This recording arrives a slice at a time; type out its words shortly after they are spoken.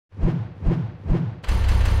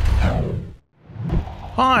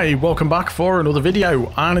Hi, welcome back for another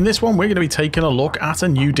video, and in this one we're going to be taking a look at a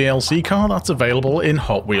new DLC car that's available in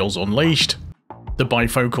Hot Wheels Unleashed. The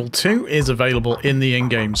Bifocal 2 is available in the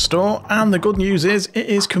in-game store, and the good news is it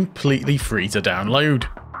is completely free to download.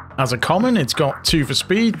 As a common, it's got 2 for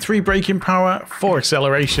speed, 3 braking power, 4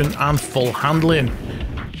 acceleration and full handling.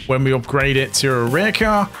 When we upgrade it to a rear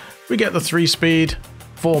car, we get the 3 speed,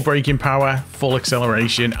 4 braking power, full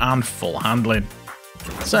acceleration and full handling.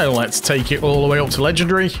 So let's take it all the way up to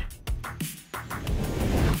Legendary.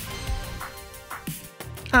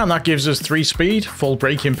 And that gives us 3 speed, full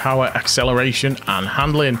braking power, acceleration and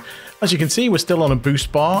handling. As you can see, we're still on a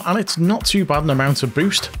boost bar and it's not too bad an amount of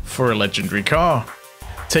boost for a Legendary car.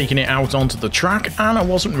 Taking it out onto the track, and I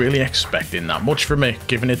wasn't really expecting that much from it,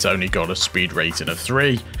 given it's only got a speed rating of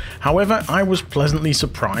 3. However, I was pleasantly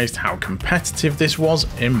surprised how competitive this was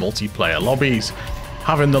in multiplayer lobbies.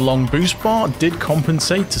 Having the long boost bar did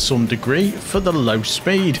compensate to some degree for the low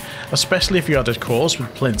speed, especially if you had a course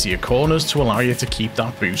with plenty of corners to allow you to keep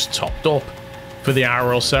that boost topped up. For the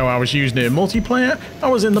hour or so I was using it in multiplayer, I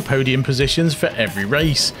was in the podium positions for every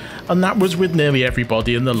race, and that was with nearly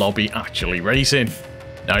everybody in the lobby actually racing.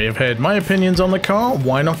 Now you've heard my opinions on the car,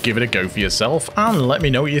 why not give it a go for yourself and let me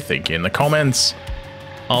know what you think in the comments.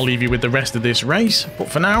 I'll leave you with the rest of this race, but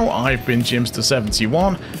for now I've been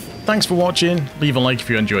Jimster71. Thanks for watching, leave a like if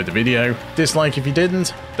you enjoyed the video, dislike if you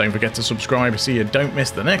didn't, don't forget to subscribe so you don't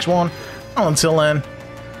miss the next one, and until then,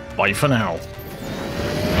 bye for now.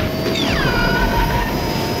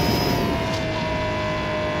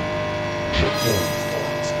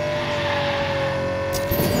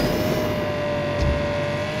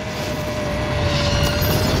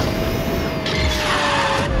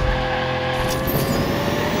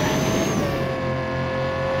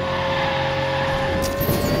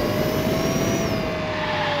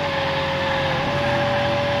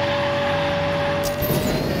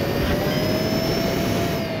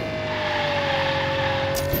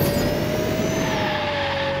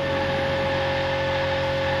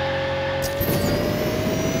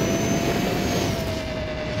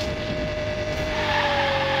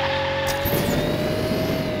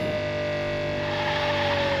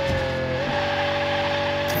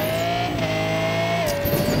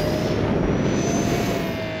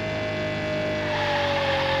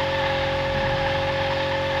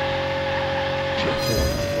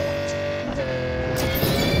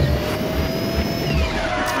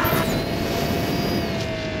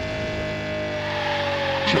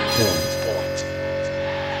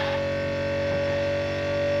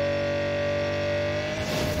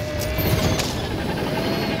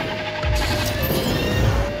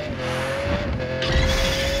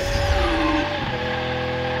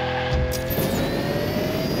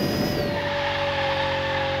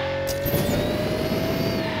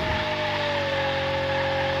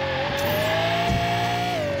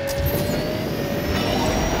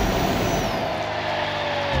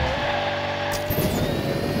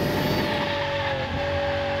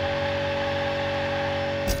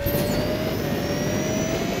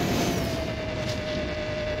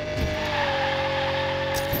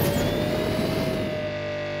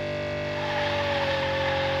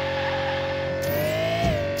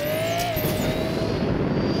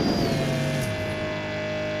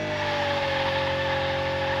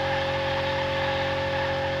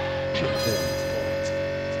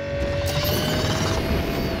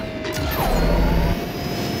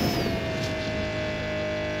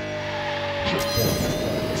 Checkpoint.